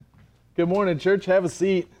Good morning, church. Have a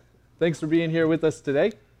seat. Thanks for being here with us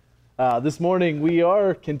today. This morning we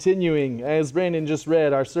are continuing, as Brandon just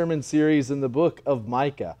read, our sermon series in the book of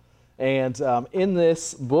Micah. And in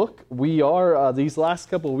this book, these last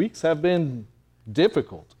couple of weeks have been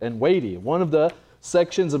difficult and weighty. One of the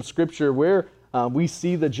sections of Scripture where we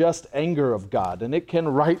see the just anger of God, and it can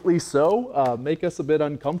rightly so make us a bit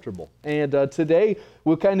uncomfortable. And today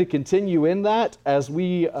we'll kind of continue in that as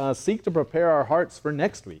we seek to prepare our hearts for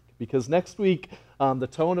next week, because next week the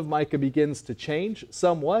tone of Micah begins to change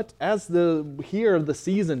somewhat as the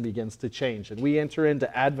season begins to change, and we enter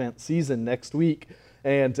into Advent season next week,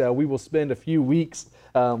 and we will spend a few weeks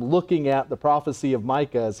looking at the prophecy of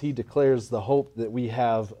Micah as he declares the hope that we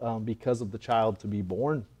have because of the child to be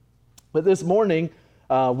born. But this morning,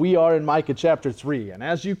 we are in Micah chapter 3, and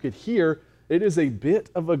as you could hear, it is a bit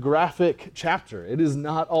of a graphic chapter. It is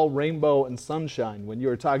not all rainbow and sunshine when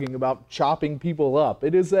you're talking about chopping people up.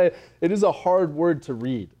 It is a hard word to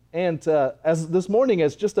read. And as this morning,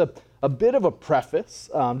 as just a bit of a preface,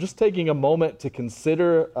 just taking a moment to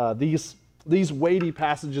consider these weighty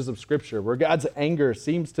passages of Scripture where God's anger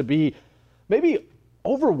seems to be maybe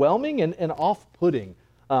overwhelming and off-putting.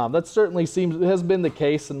 That certainly has been the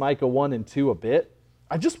case in Micah 1 and 2 a bit.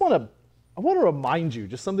 I want to remind you,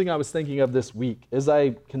 just something I was thinking of this week as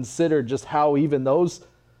I considered just how even those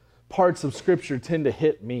parts of Scripture tend to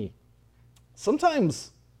hit me.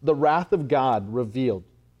 Sometimes the wrath of God revealed,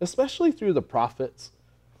 especially through the prophets,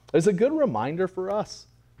 is a good reminder for us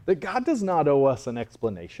that God does not owe us an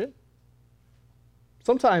explanation.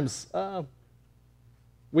 Sometimes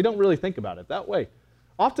we don't really think about it that way.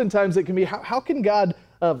 Oftentimes it can be, how can God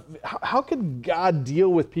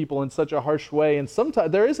deal with people in such a harsh way? And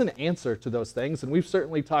sometimes there is an answer to those things, and we've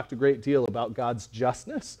certainly talked a great deal about God's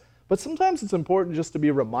justness, but sometimes it's important just to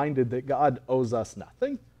be reminded that God owes us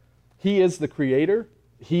nothing. He is the creator.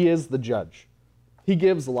 He is the judge. He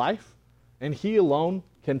gives life, and He alone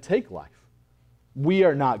can take life. We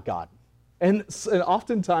are not God. And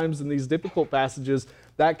oftentimes in these difficult passages,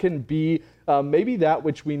 that can be maybe that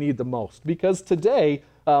which we need the most. Because today,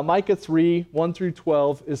 Micah 3, 1 through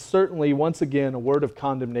 12 is certainly, once again, a word of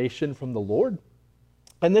condemnation from the Lord.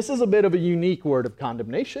 And this is a bit of a unique word of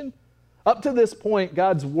condemnation. Up to this point,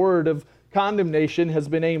 God's word of condemnation has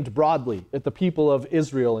been aimed broadly at the people of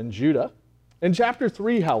Israel and Judah. In chapter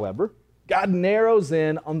 3, however, God narrows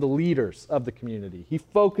in on the leaders of the community. He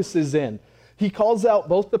focuses in. He calls out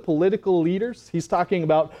both the political leaders. He's talking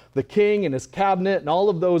about the king and his cabinet and all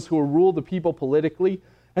of those who rule the people politically.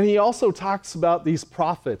 And he also talks about these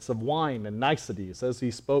prophets of wine and niceties, as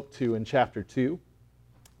he spoke to in chapter 2.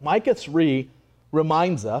 Micah 3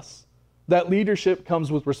 reminds us that leadership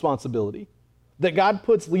comes with responsibility, that God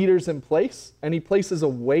puts leaders in place, and He places a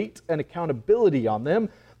weight and accountability on them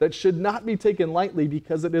that should not be taken lightly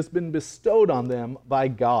because it has been bestowed on them by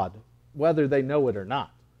God, whether they know it or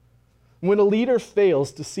not. When a leader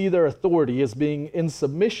fails to see their authority as being in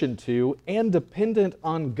submission to and dependent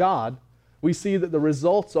on God, we see that the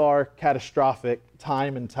results are catastrophic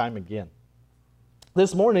time and time again.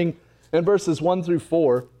 This morning, in verses 1 through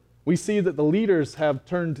 4, we see that the leaders have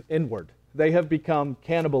turned inward. They have become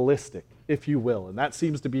cannibalistic, if you will, and that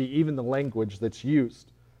seems to be even the language that's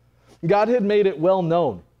used. God had made it well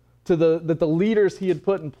known that the leaders He had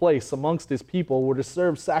put in place amongst His people were to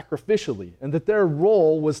serve sacrificially, and that their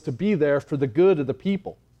role was to be there for the good of the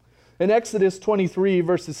people. In Exodus 23,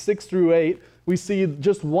 verses 6 through 8, we see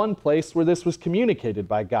just one place where this was communicated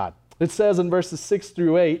by God. It says in verses 6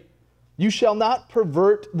 through 8, "You shall not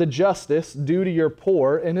pervert the justice due to your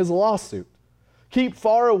poor in his lawsuit. Keep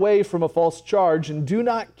far away from a false charge, and do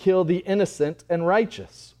not kill the innocent and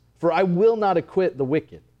righteous, for I will not acquit the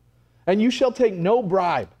wicked. And you shall take no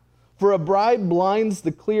bribe, for a bribe blinds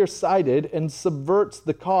the clear-sighted and subverts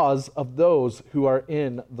the cause of those who are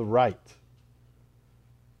in the right."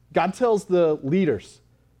 God tells the leaders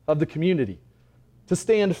of the community to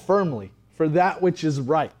stand firmly for that which is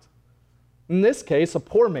right. In this case, a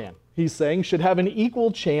poor man, He's saying, should have an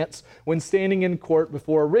equal chance when standing in court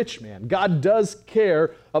before a rich man. God does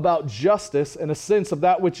care about justice and a sense of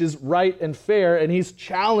that which is right and fair, and He's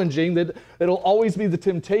challenging that it'll always be the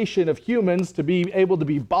temptation of humans to be able to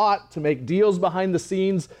be bought, to make deals behind the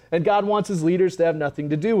scenes, and God wants His leaders to have nothing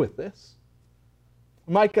to do with this.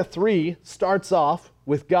 Micah 3 starts off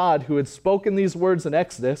with God, who had spoken these words in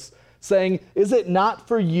Exodus, saying, "Is it not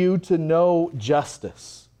for you to know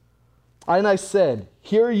justice? And I said,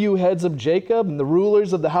 hear you heads of Jacob and the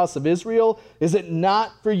rulers of the house of Israel, is it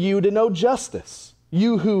not for you to know justice?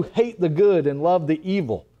 You who hate the good and love the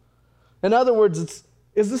evil." In other words,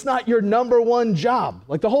 Is this not your number one job?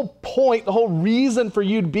 Like the whole point, the whole reason for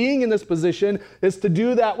you being in this position is to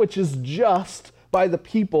do that which is just by the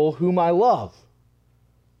people whom I love.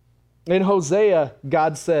 In Hosea,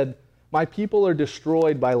 God said, my people are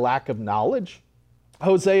destroyed by lack of knowledge.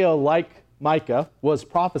 Hosea, like Micah, was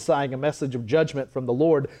prophesying a message of judgment from the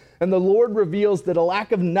Lord, and the Lord reveals that a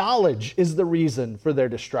lack of knowledge is the reason for their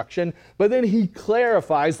destruction, but then he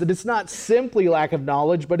clarifies that it's not simply lack of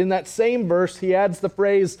knowledge, but in that same verse he adds the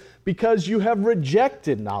phrase, because you have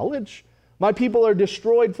rejected knowledge. My people are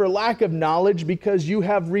destroyed for lack of knowledge because you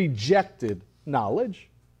have rejected knowledge.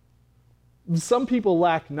 Some people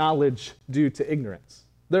lack knowledge due to ignorance.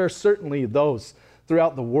 There are certainly those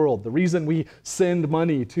throughout the world. The reason we send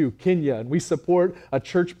money to Kenya and we support a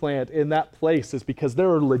church plant in that place is because there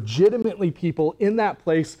are legitimately people in that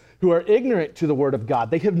place who are ignorant to the Word of God.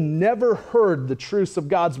 They have never heard the truths of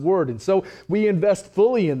God's Word. And so we invest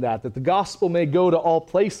fully in that the gospel may go to all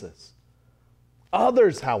places.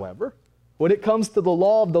 Others, however, when it comes to the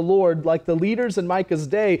law of the Lord, like the leaders in Micah's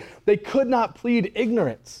day, they could not plead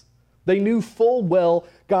ignorance. They knew full well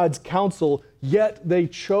God's counsel, yet they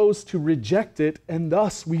chose to reject it, and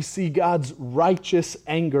thus we see God's righteous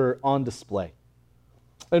anger on display.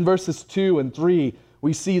 In verses 2 and 3,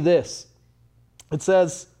 we see this. It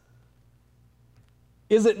says,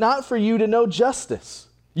 is it not for you to know justice,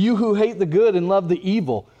 you who hate the good and love the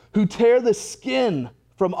evil, who tear the skin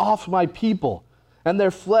from off my people and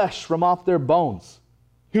their flesh from off their bones,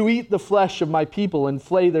 who eat the flesh of my people and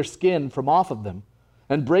flay their skin from off of them,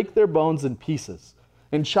 and break their bones in pieces,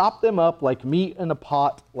 and chop them up like meat in a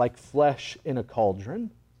pot, like flesh in a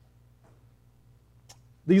cauldron?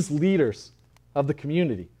 These leaders of the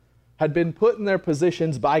community had been put in their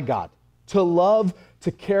positions by God to love,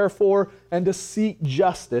 to care for, and to seek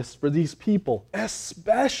justice for these people,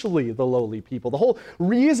 especially the lowly people. The whole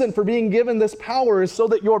reason for being given this power is so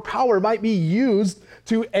that your power might be used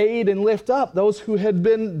to aid and lift up those who had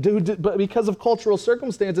been, but because of cultural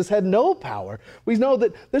circumstances, had no power. We know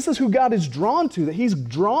that this is who God is drawn to, that he's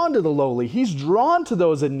drawn to the lowly. He's drawn to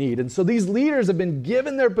those in need. And so these leaders have been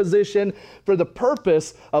given their position for the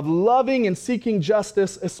purpose of loving and seeking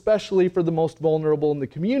justice, especially for the most vulnerable in the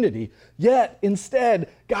community. Yet, instead,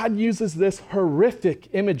 God uses this horrific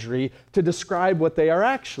imagery to describe what they are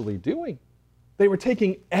actually doing. They were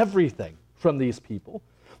taking everything from these people.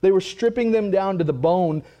 They were stripping them down to the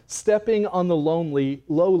bone, stepping on the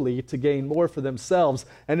lowly to gain more for themselves.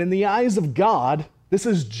 And in the eyes of God, this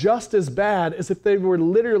is just as bad as if they were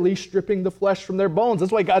literally stripping the flesh from their bones.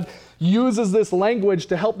 That's why God uses this language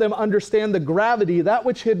to help them understand the gravity, that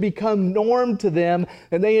which had become norm to them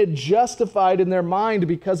and they had justified in their mind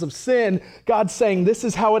because of sin. God's saying this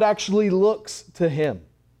is how it actually looks to him.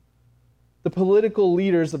 The political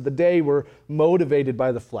leaders of the day were motivated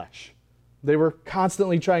by the flesh. They were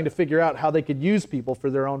constantly trying to figure out how they could use people for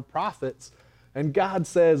their own profits. And God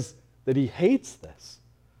says that he hates this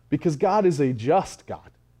because God is a just God.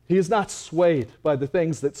 He is not swayed by the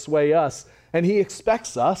things that sway us. And he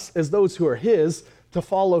expects us, as those who are his, to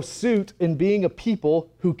follow suit in being a people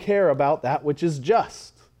who care about that which is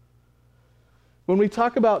just. When we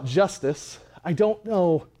talk about justice, I don't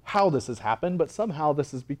know how this has happened, but somehow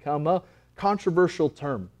this has become a controversial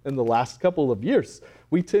term in the last couple of years.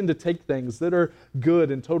 We tend to take things that are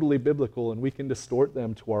good and totally biblical and we can distort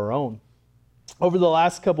them to our own. Over the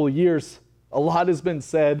last couple of years, a lot has been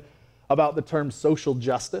said about the term social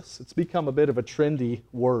justice. It's become a bit of a trendy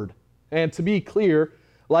word. And to be clear,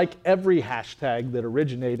 like every hashtag that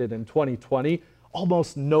originated in 2020,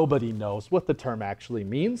 almost nobody knows what the term actually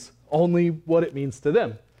means, only what it means to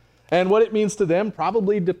them. And what it means to them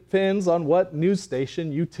probably depends on what news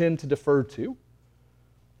station you tend to defer to.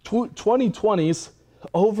 2020's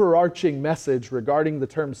overarching message regarding the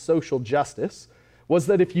term social justice was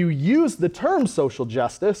that if you use the term social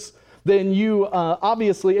justice, then you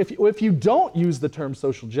obviously, if you don't use the term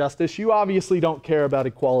social justice, you obviously don't care about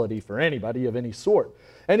equality for anybody of any sort.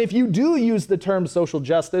 And if you do use the term social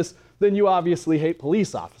justice, then you obviously hate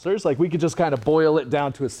police officers. Like, we could just kind of boil it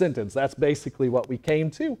down to a sentence. That's basically what we came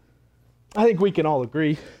to. I think we can all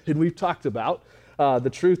agree, and we've talked about the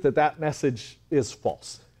truth that message is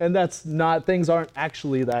false. And things aren't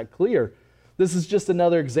actually that clear. This is just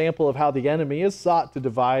another example of how the enemy has sought to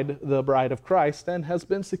divide the bride of Christ and has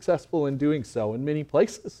been successful in doing so in many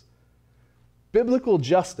places. Biblical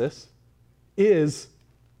justice is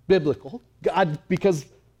biblical, because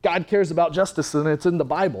God cares about justice and it's in the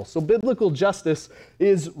Bible. So biblical justice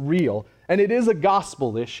is real, and it is a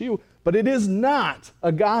gospel issue. But it is not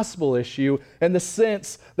a gospel issue in the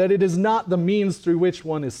sense that it is not the means through which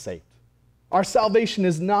one is saved. Our salvation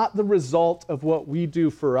is not the result of what we do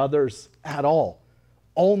for others at all.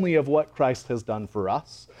 only of what Christ has done for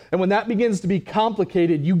us. And when that begins to be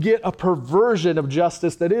complicated, you get a perversion of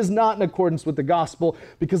justice that is not in accordance with the gospel,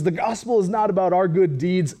 because the gospel is not about our good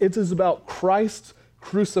deeds. It is about Christ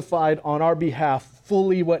crucified on our behalf,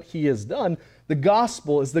 fully what he has done. The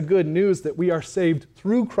gospel is the good news that we are saved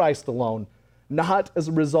through Christ alone, not as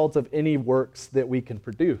a result of any works that we can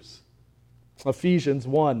produce. Ephesians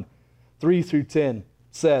 1, 3 through 10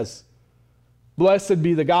 says, "Blessed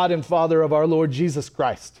be the God and Father of our Lord Jesus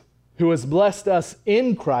Christ, who has blessed us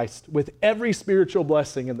in Christ with every spiritual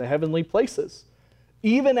blessing in the heavenly places,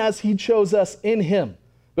 even as he chose us in him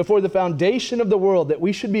before the foundation of the world, that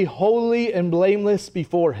we should be holy and blameless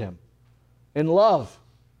before him. In love,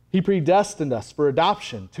 he predestined us for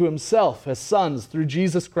adoption to himself as sons through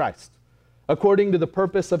Jesus Christ, according to the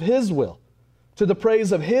purpose of his will, to the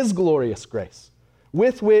praise of his glorious grace,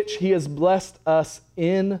 with which he has blessed us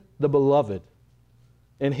in the beloved.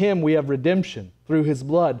 In him we have redemption through his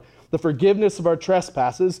blood, the forgiveness of our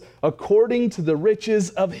trespasses, according to the riches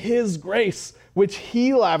of his grace, which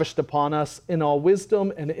he lavished upon us in all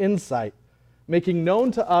wisdom and insight, making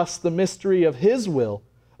known to us the mystery of his will,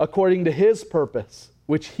 according to his purpose,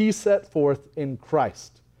 which he set forth in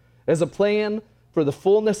Christ, as a plan for the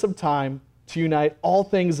fullness of time to unite all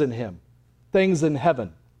things in him, things in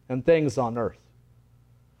heaven and things on earth."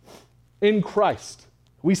 In Christ,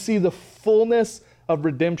 we see the fullness of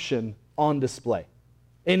redemption on display.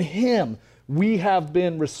 In him, we have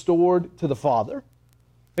been restored to the Father.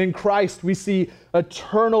 In Christ, we see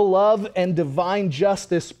eternal love and divine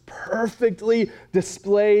justice perfectly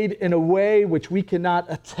displayed in a way which we cannot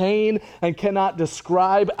attain and cannot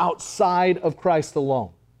describe outside of Christ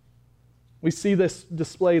alone. We see this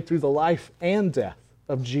displayed through the life and death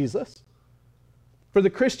of Jesus. For the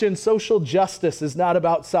Christian, social justice is not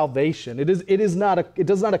about salvation. It does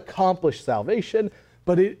not accomplish salvation,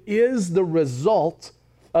 but it is the result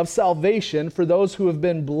of salvation for those who have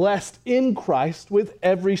been blessed in Christ with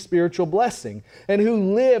every spiritual blessing, and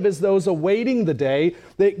who live as those awaiting the day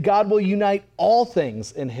that God will unite all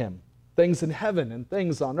things in him, things in heaven and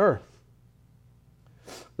things on earth.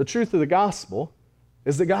 The truth of the gospel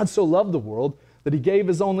is that God so loved the world that he gave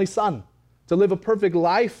his only Son to live a perfect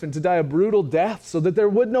life and to die a brutal death, so that there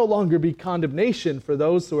would no longer be condemnation for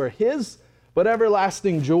those who are his, but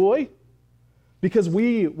everlasting joy, because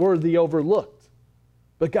we were the overlooked.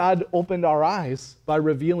 But God opened our eyes by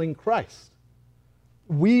revealing Christ.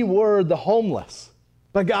 We were the homeless,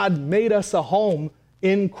 but God made us a home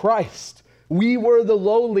in Christ. We were the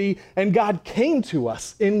lowly, and God came to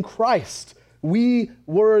us in Christ. We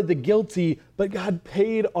were the guilty, but God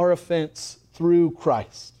paid our offense through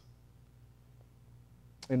Christ.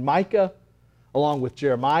 In Micah, along with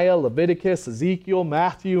Jeremiah, Leviticus, Ezekiel,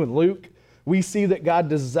 Matthew, and Luke, we see that God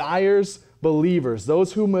desires believers,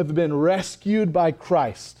 those whom have been rescued by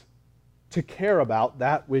Christ, to care about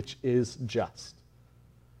that which is just.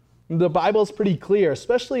 The Bible is pretty clear,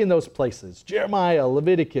 especially in those places, Jeremiah,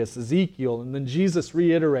 Leviticus, Ezekiel, and then Jesus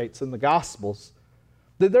reiterates in the Gospels,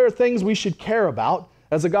 that there are things we should care about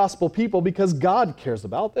as a gospel people because God cares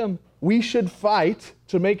about them. We should fight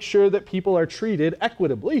to make sure that people are treated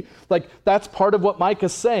equitably. Like, that's part of what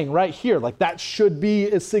Micah's saying right here. Like, that should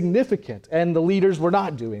be significant, and the leaders were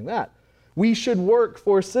not doing that. We should work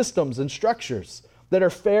for systems and structures that are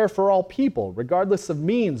fair for all people, regardless of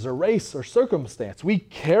means or race or circumstance. We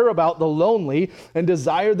care about the lonely and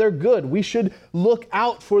desire their good. We should look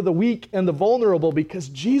out for the weak and the vulnerable because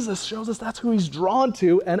Jesus shows us that's who he's drawn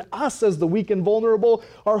to, and us as the weak and vulnerable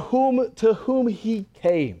are to whom he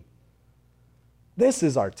came. This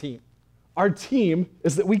is our team. Our team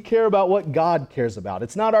is that we care about what God cares about.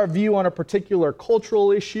 It's not our view on a particular cultural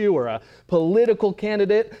issue or a political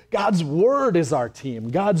candidate. God's word is our team.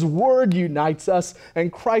 God's word unites us,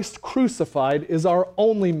 and Christ crucified is our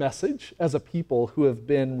only message as a people who have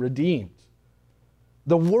been redeemed.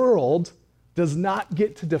 The world does not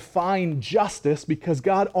get to define justice because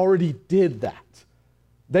God already did that.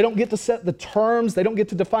 They don't get to set the terms. They don't get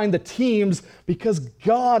to define the teams because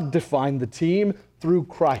God defined the team through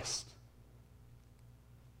Christ.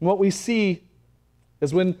 And what we see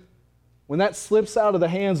is when that slips out of the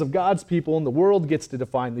hands of God's people and the world gets to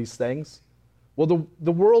define these things, well,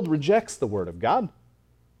 the world rejects the word of God.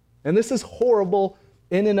 And this is horrible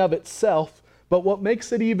in and of itself, but what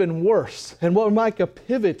makes it even worse, and what Micah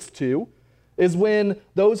pivots to, is when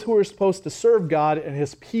those who are supposed to serve God and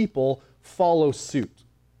his people follow suit.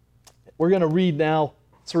 We're going to read now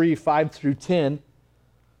 3:5 through 10.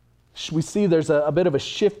 We see there's a bit of a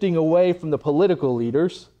shifting away from the political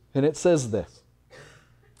leaders, and it says this: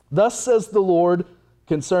 "Thus says the Lord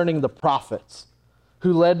concerning the prophets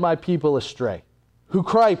who led my people astray, who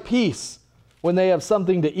cry peace, when they have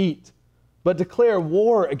something to eat, but declare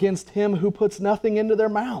war against him who puts nothing into their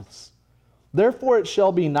mouths. Therefore it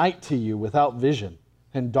shall be night to you without vision,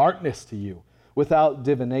 and darkness to you without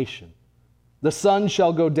divination. The sun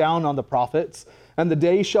shall go down on the prophets, and the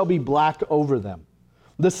day shall be black over them.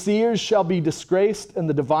 The seers shall be disgraced, and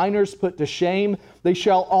the diviners put to shame. They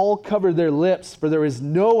shall all cover their lips, for there is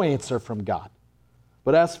no answer from God.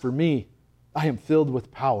 But as for me, I am filled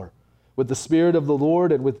with power, with the Spirit of the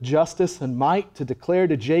Lord, and with justice and might, to declare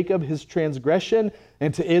to Jacob his transgression,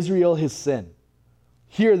 and to Israel his sin.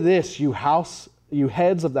 Hear this, you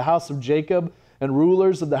heads of the house of Jacob, and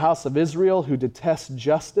rulers of the house of Israel, who detest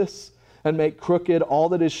justice, and make crooked all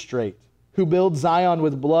that is straight, who build Zion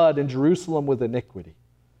with blood and Jerusalem with iniquity.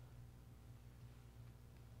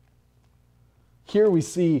 Here we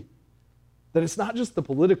see that it's not just the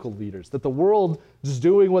political leaders, that the world is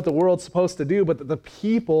doing what the world's supposed to do, but that the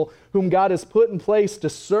people whom God has put in place to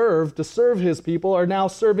serve his people are now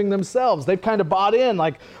serving themselves. They've kind of bought in,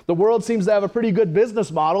 like the world seems to have a pretty good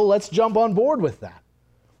business model, let's jump on board with that.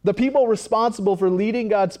 The people responsible for leading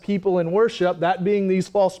God's people in worship, that being these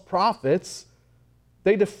false prophets,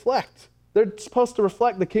 they deflect. They're supposed to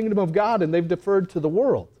reflect the kingdom of God, and they've deferred to the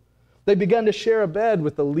world. They've begun to share a bed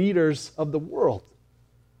with the leaders of the world.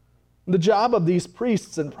 The job of these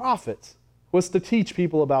priests and prophets was to teach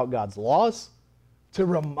people about God's laws, to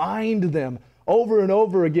remind them over and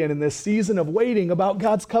over again in this season of waiting about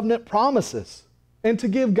God's covenant promises, and to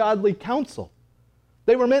give godly counsel.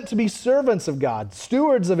 They were meant to be servants of God,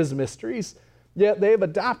 stewards of his mysteries, yet they have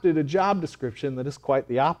adopted a job description that is quite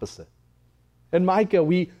the opposite. In Micah,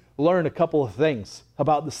 we learn a couple of things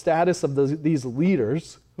about the status of these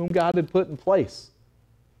leaders whom God had put in place.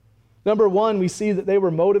 Number one, we see that they were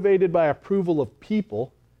motivated by approval of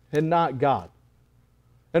people and not God.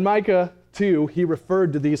 In Micah 2, he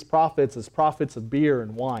referred to these prophets as prophets of beer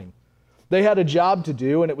and wine. They had a job to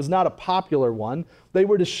do, and it was not a popular one. They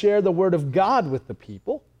were to share the word of God with the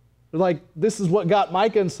people. Like, this is what got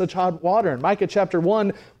Micah in such hot water. In Micah chapter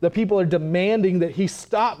 1, the people are demanding that he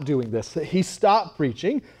stop doing this, that he stop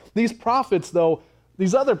preaching. These prophets, though,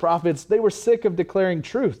 these other prophets, they were sick of declaring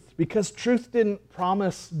truth, because truth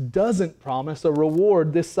doesn't promise a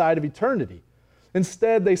reward this side of eternity.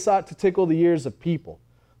 Instead, they sought to tickle the ears of people,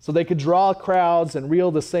 so they could draw crowds and reel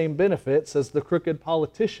the same benefits as the crooked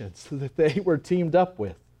politicians that they were teamed up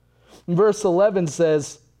with. Verse 11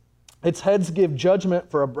 says, its heads give judgment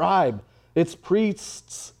for a bribe. Its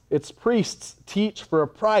priests teach for a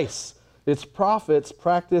price. Its prophets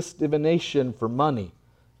practice divination for money.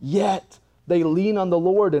 Yet they lean on the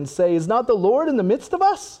Lord and say, is not the Lord in the midst of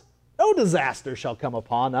us? No disaster shall come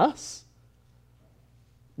upon us.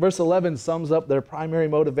 Verse 11 sums up their primary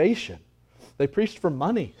motivation. They preached for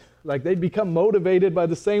money. Like, they'd become motivated by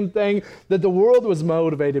the same thing that the world was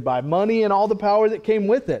motivated by, money and all the power that came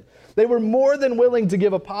with it. They were more than willing to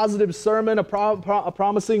give a positive sermon, a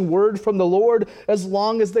promising word from the Lord, as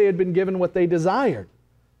long as they had been given what they desired.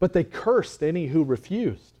 But they cursed any who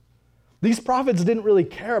refused. These prophets didn't really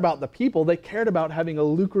care about the people. They cared about having a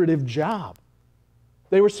lucrative job.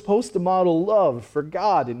 They were supposed to model love for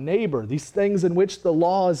God and neighbor, these things in which the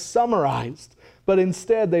law is summarized. But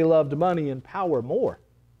instead, they loved money and power more.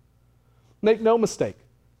 Make no mistake,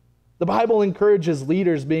 the Bible encourages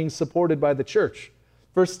leaders being supported by the church.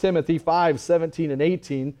 1 Timothy 5:17 and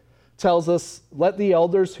 18 tells us, let the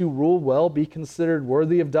elders who rule well be considered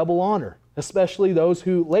worthy of double honor, especially those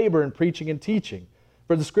who labor in preaching and teaching.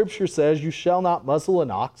 For the scripture says, you shall not muzzle an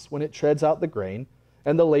ox when it treads out the grain,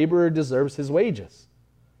 and the laborer deserves his wages.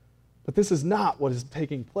 But this is not what is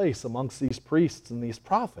taking place amongst these priests and these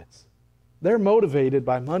prophets. They're motivated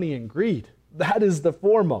by money and greed. That is the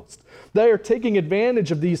foremost. They are taking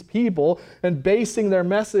advantage of these people and basing their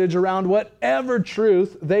message around whatever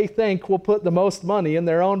truth they think will put the most money in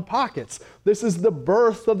their own pockets. This is the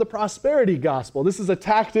birth of the prosperity gospel. This is a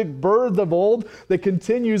tactic birthed of old that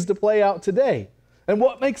continues to play out today. And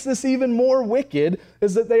what makes this even more wicked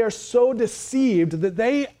is that they are so deceived that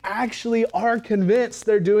they actually are convinced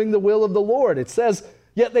they're doing the will of the Lord. It says,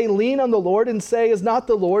 yet they lean on the Lord and say, is not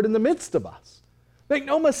the Lord in the midst of us? Make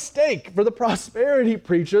no mistake, for the prosperity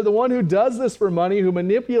preacher, the one who does this for money, who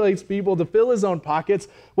manipulates people to fill his own pockets,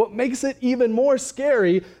 what makes it even more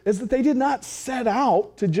scary is that they did not set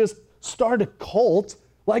out to just start a cult.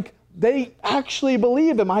 Like, they actually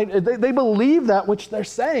believe they believe that which they're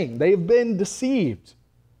saying. They've been deceived.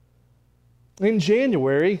 In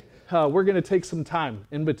January, we're going to take some time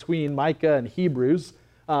in between Micah and Hebrews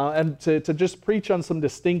and to just preach on some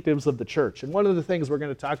distinctives of the church. And one of the things we're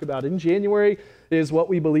going to talk about in January is what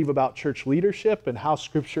we believe about church leadership and how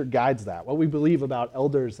Scripture guides that, what we believe about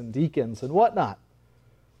elders and deacons and whatnot.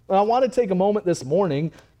 And I want to take a moment this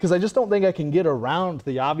morning, because I just don't think I can get around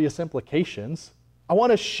the obvious implications. I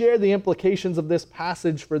want to share the implications of this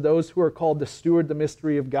passage for those who are called to steward the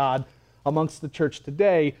mystery of God amongst the church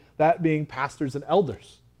today, that being pastors and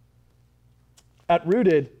elders. At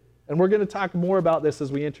Rooted, and we're going to talk more about this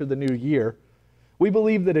as we enter the new year, we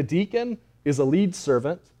believe that a deacon is a lead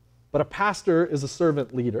servant, but a pastor is a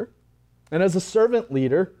servant leader. And as a servant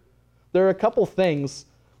leader, there are a couple things,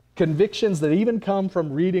 convictions that even come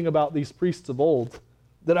from reading about these priests of old,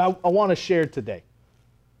 that I want to share today.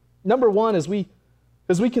 Number one, as we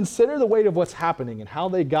consider the weight of what's happening and how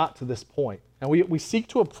they got to this point, and we seek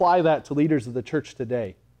to apply that to leaders of the church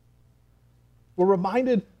today, we're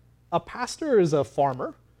reminded a pastor is a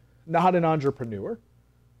farmer, not an entrepreneur.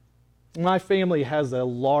 My family has a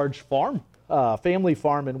large farm, family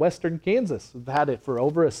farm in western Kansas. We've had it for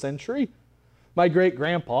over a century. My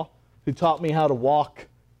great-grandpa, who taught me how to walk,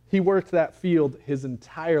 he worked that field his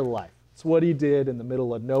entire life. It's what he did in the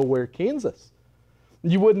middle of nowhere, Kansas.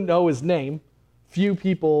 You wouldn't know his name. Few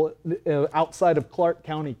people outside of Clark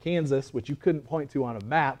County, Kansas, which you couldn't point to on a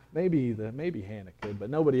map, maybe Hannah could, but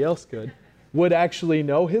nobody else could, would actually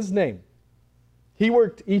know his name. He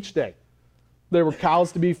worked each day. There were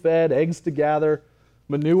cows to be fed, eggs to gather,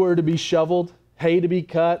 manure to be shoveled, hay to be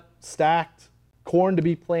cut, stacked, corn to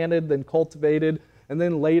be planted, then cultivated, and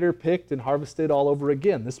then later picked and harvested all over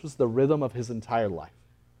again. This was the rhythm of his entire life.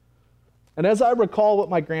 And as I recall what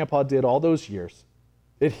my grandpa did all those years,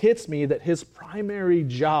 it hits me that his primary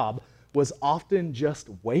job was often just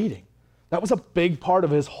waiting. That was a big part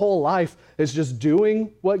of his whole life, is just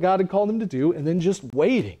doing what God had called him to do and then just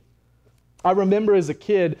waiting. I remember as a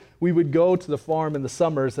kid, we would go to the farm in the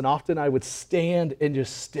summers, and often I would stand and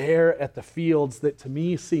just stare at the fields that to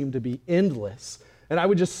me seemed to be endless. And I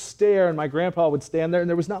would just stare, and my grandpa would stand there, and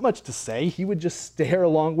there was not much to say. He would just stare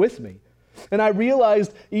along with me. And I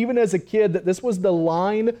realized, even as a kid, that this was the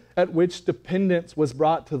line at which dependence was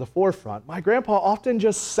brought to the forefront. My grandpa often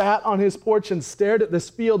just sat on his porch and stared at this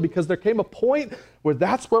field because there came a point where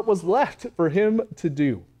that's what was left for him to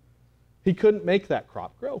do. He couldn't make that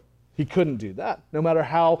crop grow. He couldn't do that. No matter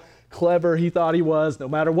how clever he thought he was, no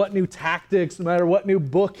matter what new tactics, no matter what new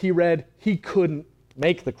book he read, he couldn't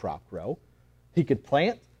make the crop grow. He could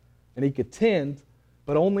plant and he could tend,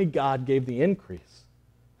 but only God gave the increase.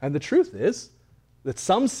 And the truth is that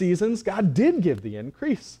some seasons God did give the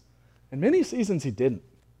increase, and many seasons he didn't.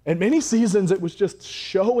 And many seasons it was just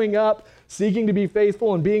showing up, seeking to be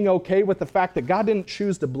faithful, and being okay with the fact that God didn't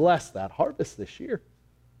choose to bless that harvest this year.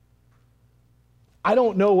 I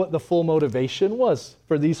don't know what the full motivation was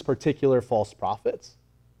for these particular false prophets,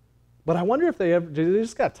 but I wonder if they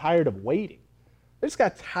just got tired of waiting. They just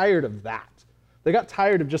got tired of that. They got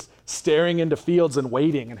tired of just staring into fields and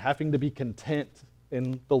waiting and having to be content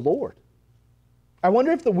in the Lord. I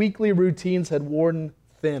wonder if the weekly routines had worn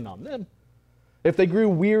thin on them. If they grew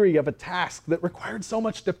weary of a task that required so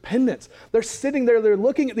much dependence. They're sitting there, they're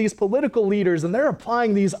looking at these political leaders and they're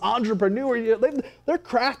applying these entrepreneurs. They're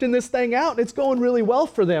crafting this thing out and it's going really well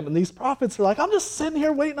for them. And these prophets are like, I'm just sitting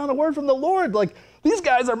here waiting on a word from the Lord. Like, these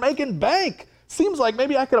guys are making bank. Seems like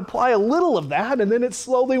maybe I could apply a little of that, and then it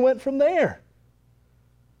slowly went from there.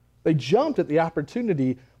 They jumped at the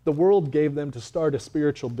opportunity the world gave them to start a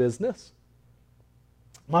spiritual business.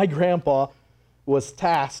 My grandpa was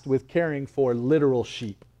tasked with caring for literal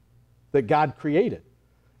sheep that God created.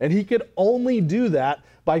 And he could only do that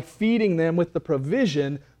by feeding them with the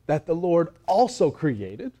provision that the Lord also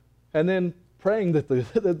created, and then praying that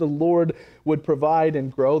the Lord would provide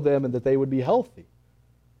and grow them and that they would be healthy.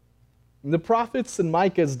 And the prophets in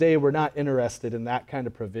Micah's day were not interested in that kind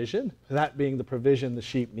of provision, that being the provision the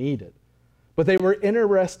sheep needed. But they were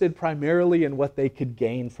interested primarily in what they could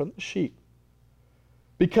gain from the sheep.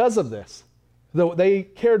 Because of this, though, they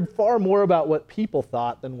cared far more about what people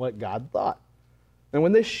thought than what God thought. And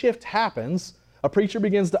when this shift happens, a preacher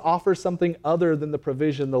begins to offer something other than the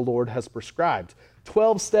provision the Lord has prescribed.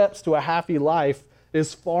 12 steps to a happy life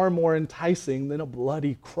is far more enticing than a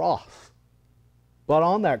bloody cross. But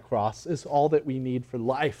on that cross is all that we need for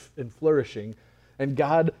life and flourishing. And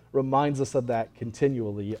God reminds us of that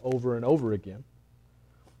continually over and over again.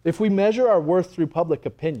 If we measure our worth through public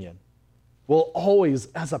opinion, we'll always,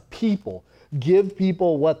 as a people, give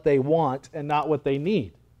people what they want and not what they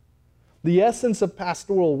need. The essence of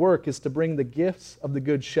pastoral work is to bring the gifts of the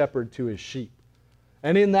Good Shepherd to his sheep.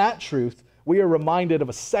 And in that truth, we are reminded of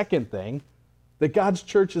a second thing, that God's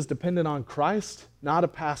church is dependent on Christ, not a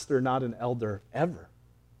pastor, not an elder, ever.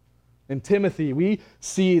 In Timothy, we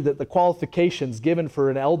see that the qualifications given for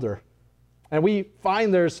an elder, and we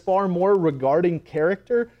find there's far more regarding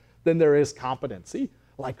character than there is competency,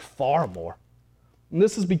 like far more. And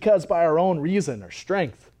this is because by our own reason or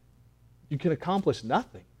strength, you can accomplish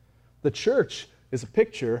nothing. The church is a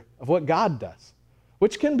picture of what God does,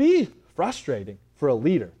 which can be frustrating for a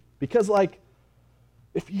leader. Because,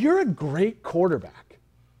 if you're a great quarterback,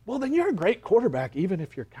 well, then you're a great quarterback even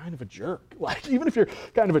if you're kind of a jerk. Even if you're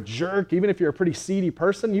kind of a jerk, even if you're a pretty seedy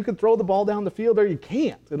person, you can throw the ball down the field or you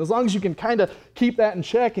can't. And as long as you can kind of keep that in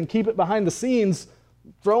check and keep it behind the scenes,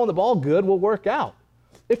 throwing the ball good will work out.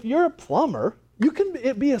 If you're a plumber, you can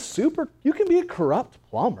be a corrupt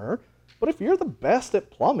plumber, but if you're the best at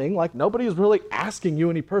plumbing, nobody's really asking you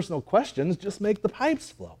any personal questions, just make the pipes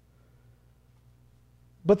flow.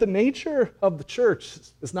 But the nature of the church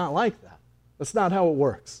is not like that. That's not how it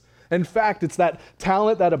works. In fact, it's that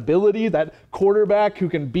talent, that ability, that quarterback who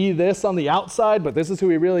can be this on the outside, but this is who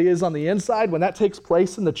he really is on the inside. When that takes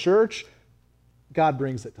place in the church, God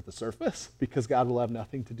brings it to the surface because God will have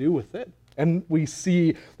nothing to do with it. And we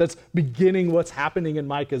see that's beginning what's happening in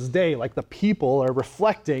Micah's day. The people are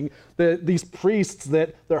reflecting these priests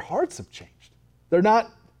that their hearts have changed. They're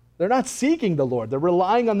not seeking the Lord. They're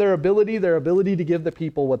relying on their ability to give the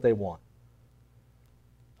people what they want.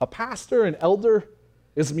 A pastor, an elder,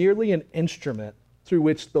 is merely an instrument through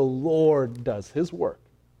which the Lord does his work.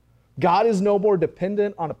 God is no more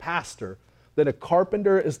dependent on a pastor than a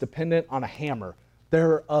carpenter is dependent on a hammer. There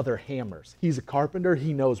are other hammers. He's a carpenter.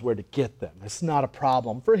 He knows where to get them. It's not a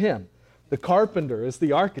problem for him. The carpenter is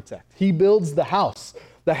the architect. He builds the house.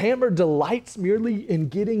 The hammer delights merely in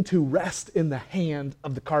getting to rest in the hand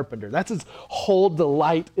of the carpenter. That's his whole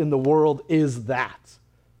delight in the world, is that.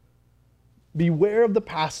 Beware of the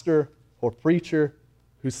pastor or preacher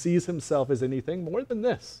who sees himself as anything more than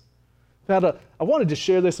this. I wanted to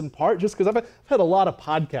share this in part just because I've had a lot of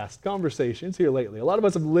podcast conversations here lately. A lot of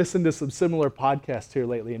us have listened to some similar podcasts here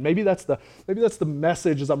lately, and maybe that's the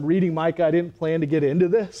message. As I'm reading Micah, I didn't plan to get into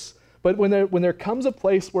this, but when there comes a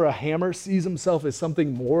place where a hammer sees himself as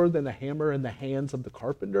something more than a hammer in the hands of the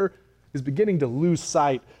carpenter, he's beginning to lose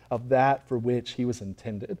sight of that for which he was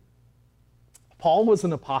intended. Paul was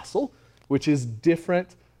an apostle, which is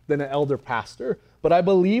different than an elder pastor, but I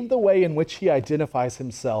believe the way in which he identifies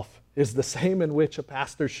himself is the same in which a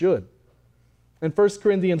pastor should. In 1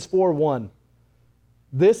 Corinthians 4:1,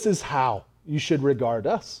 this is how you should regard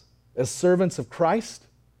us, as servants of Christ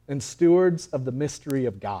and stewards of the mystery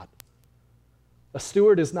of God. A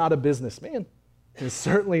steward is not a businessman. He's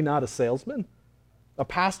certainly not a salesman. A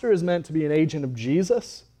pastor is meant to be an agent of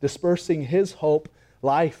Jesus, dispersing his hope,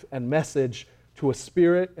 life, and message to a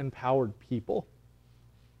spirit-empowered people.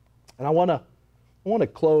 And I want to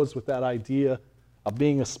close with that idea of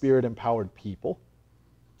being a spirit-empowered people.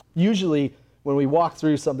 Usually, when we walk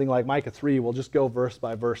through something like Micah 3, we'll just go verse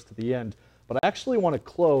by verse to the end. But I actually want to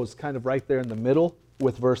close kind of right there in the middle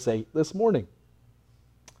with verse 8 this morning.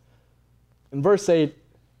 In verse 8,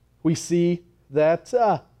 we see that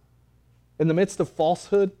in the midst of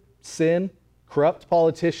falsehood, sin, corrupt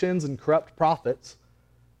politicians, and corrupt prophets,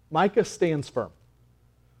 Micah stands firm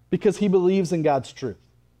because he believes in God's truth.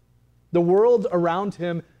 The world around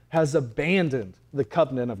him has abandoned the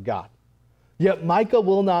covenant of God. Yet Micah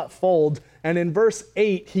will not fold, and in verse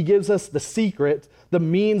 8, he gives us the secret, the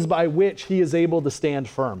means by which he is able to stand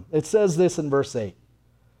firm. It says this in verse 8,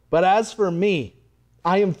 "But as for me,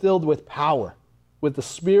 I am filled with power, with the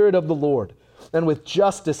Spirit of the Lord, and with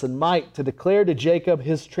justice and might to declare to Jacob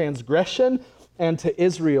his transgression and to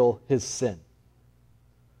Israel his sin."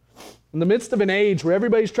 In the midst of an age where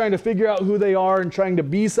everybody's trying to figure out who they are and trying to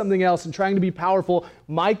be something else and trying to be powerful,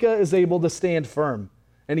 Micah is able to stand firm.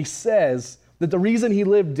 And he says that the reason he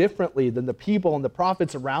lived differently than the people and the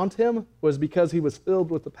prophets around him was because he was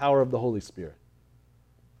filled with the power of the Holy Spirit.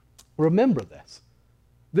 Remember this.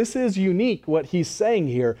 This is unique, what he's saying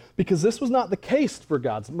here, because this was not the case for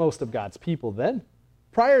most of God's people then.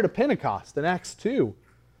 Prior to Pentecost in Acts 2,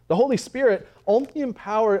 the Holy Spirit only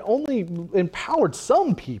empowered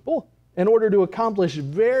some people in order to accomplish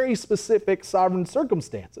very specific sovereign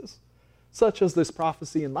circumstances, such as this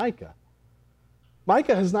prophecy in Micah.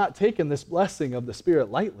 Micah has not taken this blessing of the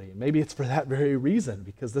Spirit lightly, and maybe it's for that very reason,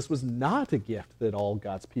 because this was not a gift that all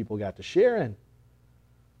God's people got to share in.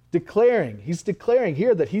 He's declaring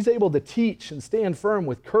here that he's able to teach and stand firm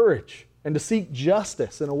with courage and to seek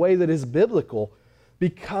justice in a way that is biblical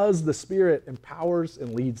because the Spirit empowers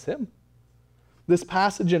and leads him. This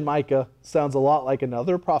passage in Micah sounds a lot like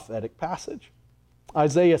another prophetic passage.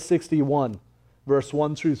 Isaiah 61, verse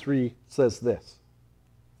 1 through 3 says this,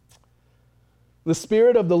 "The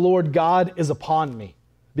Spirit of the Lord God is upon me,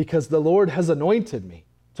 because the Lord has anointed me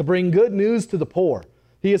to bring good news to the poor.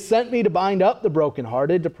 He has sent me to bind up the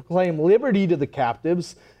brokenhearted, to proclaim liberty to the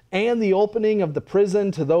captives, and the opening of the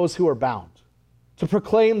prison to those who are bound, to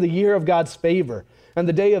proclaim the year of God's favor and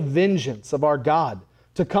the day of vengeance of our God,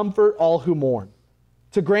 to comfort all who mourn,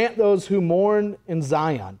 to grant those who mourn in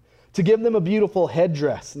Zion, to give them a beautiful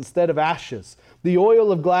headdress instead of ashes, the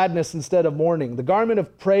oil of gladness instead of mourning, the garment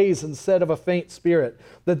of praise instead of a faint spirit,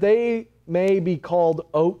 that they may be called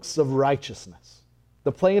oaks of righteousness,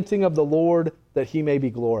 the planting of the Lord, that he may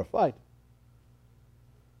be glorified.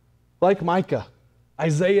 Like Micah,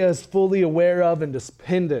 Isaiah is fully aware of and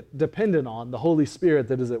dependent on the Holy Spirit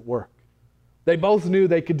that is at work. They both knew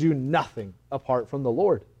they could do nothing apart from the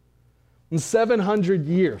Lord. And 700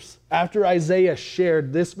 years after Isaiah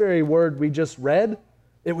shared this very word we just read,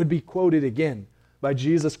 it would be quoted again by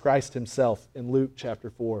Jesus Christ himself in Luke chapter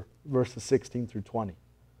 4, verses 16 through 20.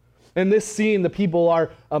 In this scene, the people are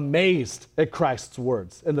amazed at Christ's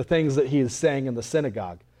words and the things that he is saying in the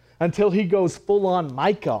synagogue, until he goes full-on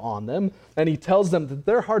Micah on them, and he tells them that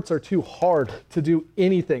their hearts are too hard to do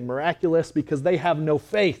anything miraculous because they have no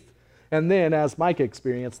faith. And then, as Micah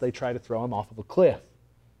experienced, they try to throw him off of a cliff.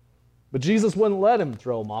 But Jesus wouldn't let him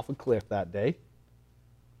throw him off a cliff that day,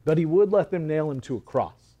 but he would let them nail him to a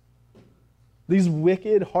cross. These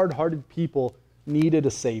wicked, hard-hearted people needed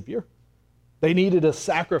a Savior. They needed a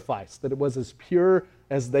sacrifice that was as pure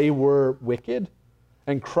as they were wicked,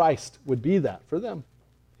 and Christ would be that for them.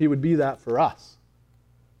 He would be that for us.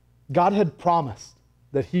 God had promised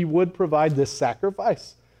that he would provide this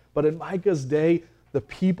sacrifice, but in Micah's day, the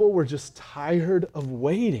people were just tired of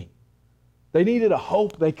waiting. They needed a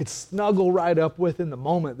hope they could snuggle right up with in the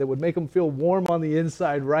moment that would make them feel warm on the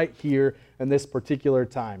inside right here in this particular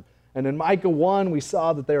time. And in Micah 1, we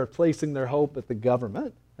saw that they were placing their hope at the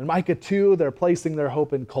government. In Micah 2, they're placing their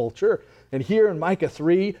hope in culture. And here in Micah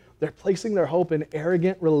 3, they're placing their hope in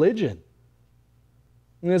arrogant religion.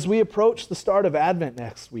 And as we approach the start of Advent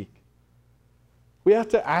next week, we have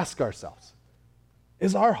to ask ourselves,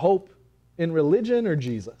 is our hope in religion or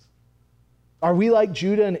Jesus? Are we like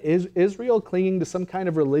Judah and Israel, clinging to some kind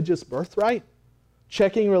of religious birthright,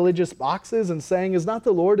 checking religious boxes and saying, is not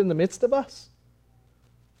the Lord in the midst of us?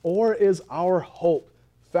 Or is our hope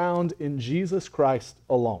found in Jesus Christ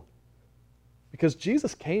alone? Because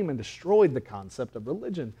Jesus came and destroyed the concept of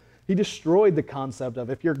religion. He destroyed the concept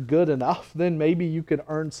of if you're good enough, then maybe you could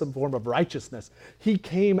earn some form of righteousness. He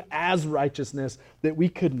came as righteousness that we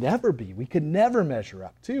could never be. We could never measure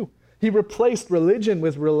up to. He replaced religion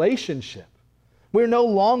with relationship. We're no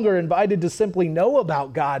longer invited to simply know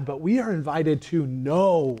about God, but we are invited to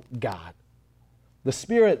know God. The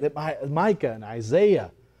Spirit that Micah and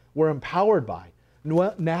Isaiah were empowered by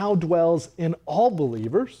now dwells in all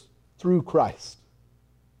believers through Christ.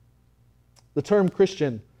 The term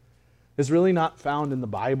Christian is really not found in the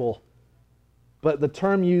Bible, but the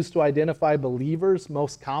term used to identify believers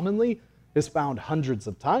most commonly is found hundreds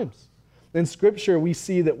of times. In Scripture, we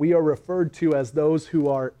see that we are referred to as those who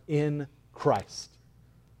are in Christ.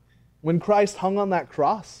 When Christ hung on that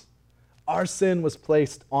cross, our sin was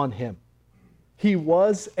placed on him. He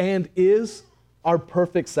was and is our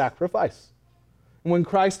perfect sacrifice. And when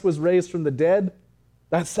Christ was raised from the dead,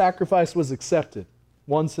 that sacrifice was accepted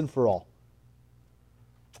once and for all.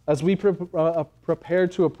 As we prepare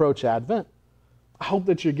to approach Advent, I hope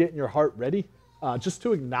that you're getting your heart ready just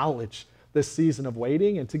to acknowledge this season of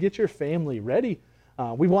waiting and to get your family ready.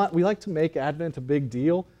 We like to make Advent a big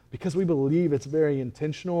deal because we believe it's very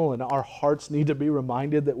intentional, and our hearts need to be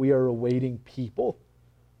reminded that we are awaiting people.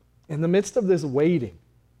 In the midst of this waiting,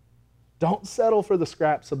 don't settle for the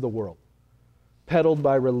scraps of the world, peddled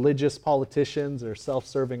by religious politicians or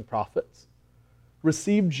self-serving prophets.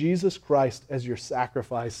 Receive Jesus Christ as your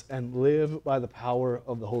sacrifice and live by the power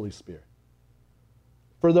of the Holy Spirit.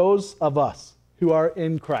 For those of us who are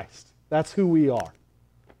in Christ, that's who we are.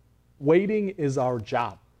 Waiting is our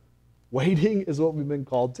job. Waiting is what we've been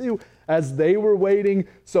called to. As they were waiting,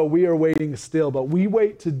 so we are waiting still. But we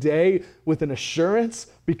wait today with an assurance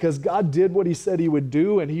because God did what he said he would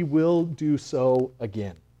do, and he will do so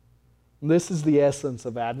again. And this is the essence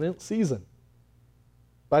of Advent season.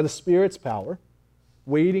 By the Spirit's power,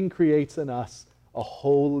 waiting creates in us a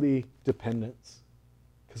holy dependence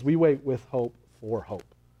because we wait with hope for hope.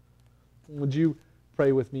 Would you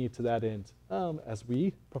pray with me to that end as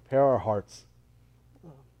we prepare our hearts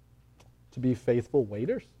to be faithful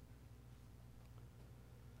waiters?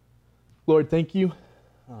 Lord, thank you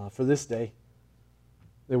for this day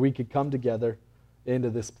that we could come together into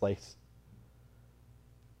this place.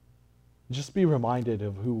 Just be reminded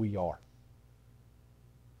of who we are.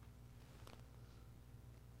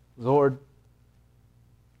 Lord,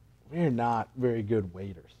 we're not very good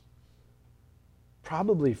waiters.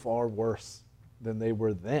 Probably far worse than they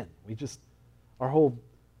were then.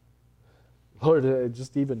 Lord,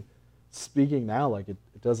 just even speaking now, like it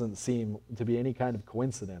doesn't seem to be any kind of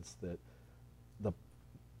coincidence that the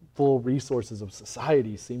full resources of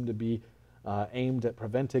society seem to be aimed at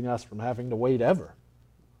preventing us from having to wait ever.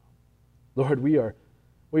 Lord, we are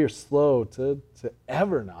slow to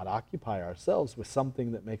ever not occupy ourselves with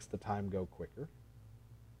something that makes the time go quicker.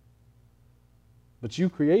 But you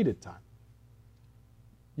created time.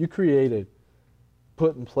 You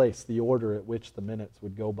put in place the order at which the minutes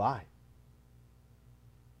would go by.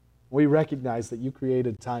 We recognize that you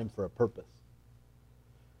created time for a purpose.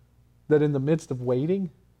 That in the midst of waiting,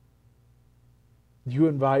 you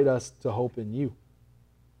invite us to hope in you.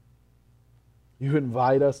 You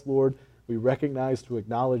invite us, Lord, we recognize to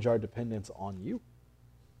acknowledge our dependence on you.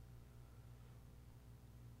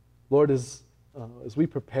 Lord, as we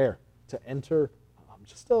prepare to enter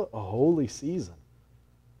just a holy season,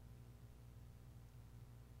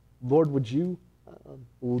 Lord, would you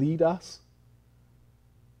lead us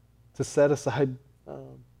to set aside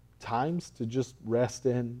times to just rest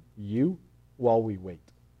in you while we wait?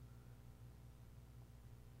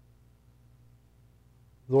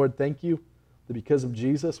 Lord, thank you that because of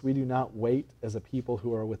Jesus, we do not wait as a people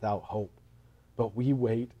who are without hope, but we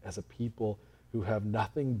wait as a people who have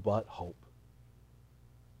nothing but hope.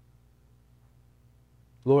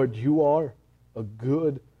 Lord, you are a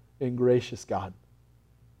good and gracious God.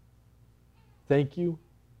 Thank you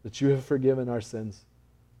that you have forgiven our sins,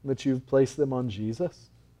 and that you've placed them on Jesus,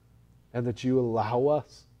 and that you allow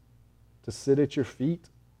us to sit at your feet,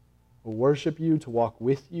 to worship you, to walk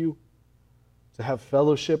with you, to have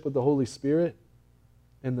fellowship with the Holy Spirit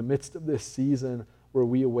in the midst of this season where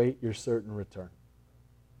we await your certain return.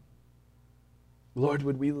 Lord,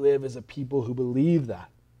 would we live as a people who believe that?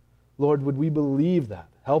 Lord, would we believe that?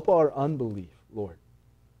 Help our unbelief, Lord.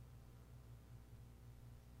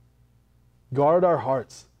 Guard our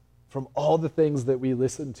hearts from all the things that we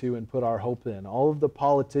listen to and put our hope in, all of the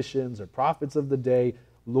politicians or prophets of the day.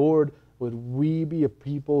 Lord, would we be a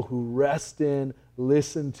people who rest in,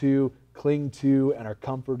 listen to, cling to, and are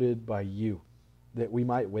comforted by you, that we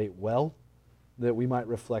might wait well, that we might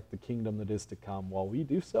reflect the kingdom that is to come while we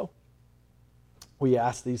do so. We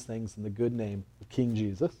ask these things in the good name of King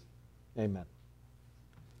Jesus. Amen.